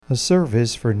A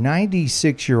service for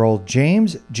 96-year-old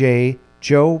James J.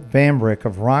 Joe Bambrick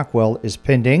of Rockwell is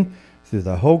pending through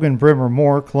the Hogan Brimmer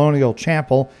Moore Colonial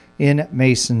Chapel in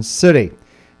Mason City.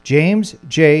 James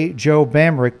J. Joe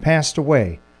Bambrick passed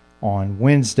away on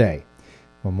Wednesday.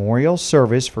 Memorial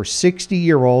service for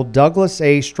 60-year-old Douglas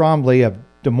A. Stromley of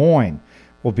Des Moines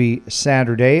will be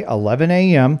Saturday, 11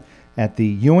 a.m. at the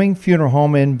Ewing Funeral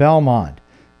Home in Belmont.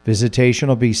 Visitation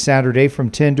will be Saturday from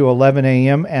 10 to 11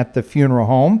 a.m. at the funeral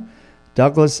home.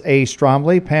 Douglas A.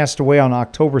 Stromley passed away on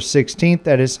October 16th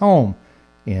at his home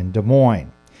in Des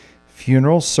Moines.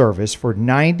 Funeral service for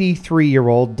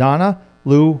 93-year-old Donna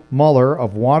Lou Muller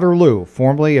of Waterloo,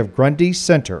 formerly of Grundy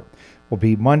Center, will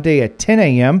be Monday at 10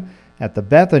 a.m. at the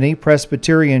Bethany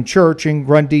Presbyterian Church in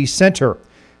Grundy Center.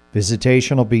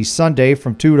 Visitation will be Sunday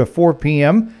from 2 to 4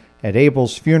 p.m. at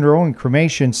Abel's Funeral and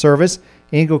Cremation Service,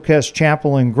 Inglecrest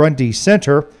Chapel in Grundy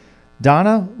Center.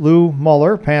 Donna Lou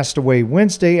Muller passed away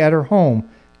Wednesday at her home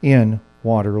in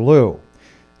Waterloo.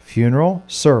 Funeral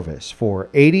service for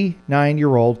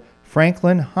 89-year-old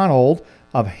Franklin Hunold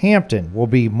of Hampton will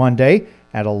be Monday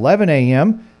at 11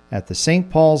 a.m. at the St.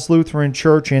 Paul's Lutheran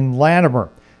Church in Latimer.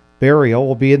 Burial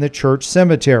will be in the church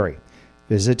cemetery.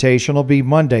 Visitation will be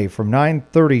Monday from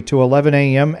 9:30 to 11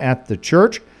 a.m. at the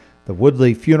church. The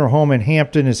Woodley Funeral Home in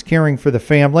Hampton is caring for the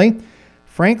family.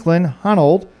 Franklin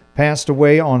Hunold passed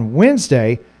away on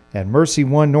Wednesday at Mercy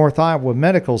One North Iowa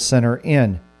Medical Center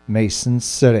in Mason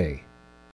City.